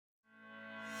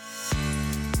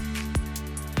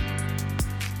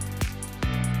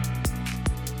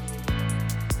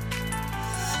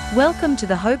Welcome to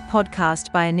the Hope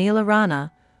Podcast by Anil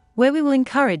Arana, where we will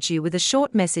encourage you with a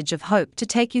short message of hope to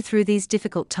take you through these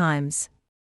difficult times.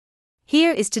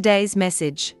 Here is today's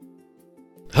message.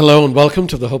 Hello and welcome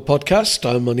to the Hope Podcast.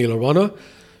 I'm Anil Arana.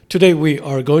 Today we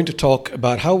are going to talk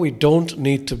about how we don't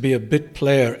need to be a bit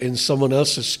player in someone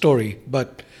else's story,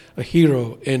 but a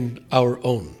hero in our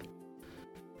own.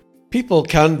 People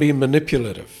can be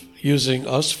manipulative, using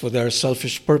us for their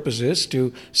selfish purposes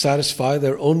to satisfy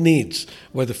their own needs,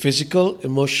 whether physical,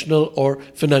 emotional, or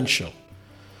financial.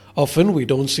 Often we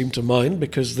don't seem to mind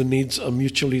because the needs are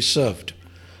mutually served.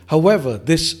 However,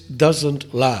 this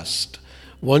doesn't last.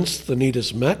 Once the need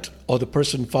is met or the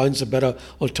person finds a better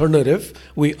alternative,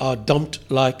 we are dumped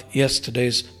like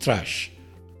yesterday's trash.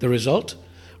 The result?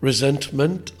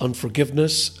 Resentment,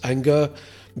 unforgiveness, anger,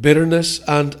 bitterness,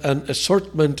 and an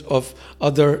assortment of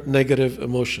other negative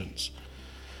emotions.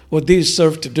 What these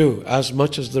serve to do, as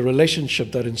much as the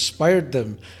relationship that inspired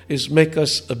them, is make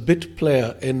us a bit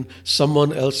player in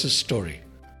someone else's story.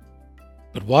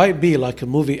 But why be like a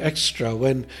movie extra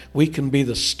when we can be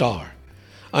the star?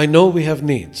 I know we have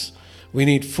needs. We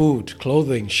need food,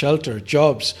 clothing, shelter,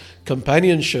 jobs,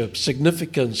 companionship,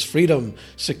 significance, freedom,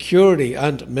 security,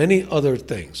 and many other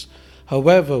things.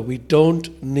 However, we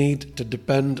don't need to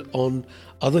depend on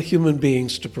other human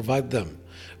beings to provide them.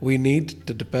 We need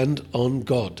to depend on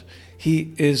God.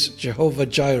 He is Jehovah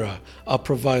Jireh, our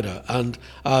provider. And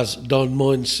as Don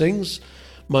Moen sings,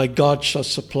 "My God shall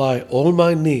supply all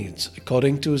my needs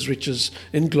according to his riches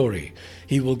in glory.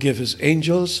 He will give his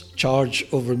angels charge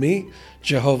over me.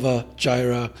 Jehovah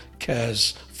Jireh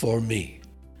cares for me."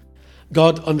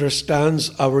 God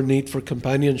understands our need for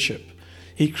companionship.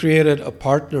 He created a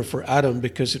partner for Adam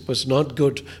because it was not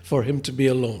good for him to be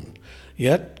alone.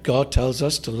 Yet God tells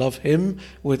us to love him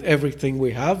with everything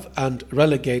we have and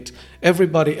relegate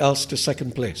everybody else to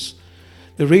second place.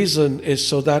 The reason is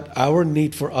so that our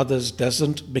need for others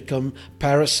doesn't become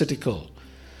parasitical.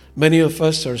 Many of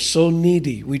us are so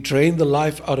needy we drain the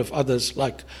life out of others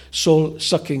like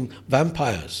soul-sucking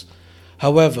vampires.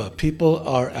 However, people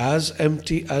are as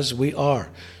empty as we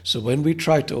are, so when we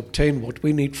try to obtain what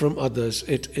we need from others,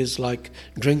 it is like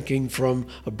drinking from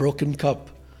a broken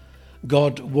cup.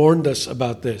 God warned us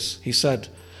about this. He said,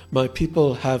 "My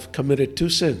people have committed two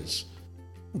sins.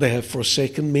 They have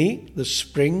forsaken me, the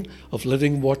spring of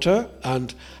living water,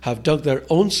 and have dug their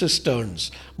own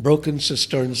cisterns, broken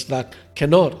cisterns that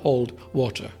cannot hold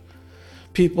water."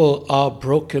 People are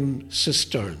broken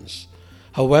cisterns.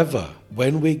 However,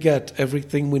 when we get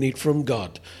everything we need from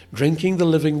God, drinking the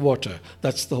living water,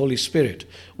 that's the Holy Spirit,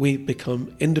 we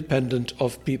become independent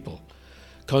of people.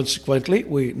 Consequently,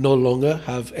 we no longer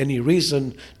have any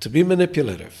reason to be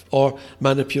manipulative or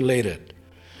manipulated.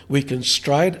 We can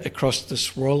stride across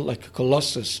this world like a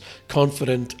colossus,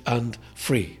 confident and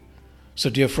free. So,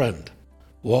 dear friend,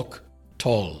 walk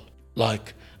tall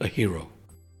like a hero.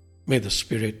 May the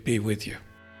Spirit be with you.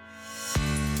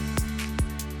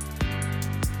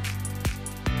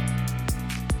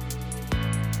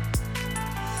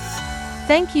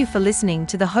 Thank you for listening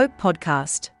to the Hope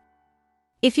Podcast.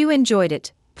 If you enjoyed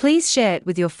it, please share it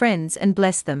with your friends and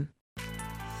bless them.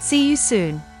 See you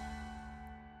soon.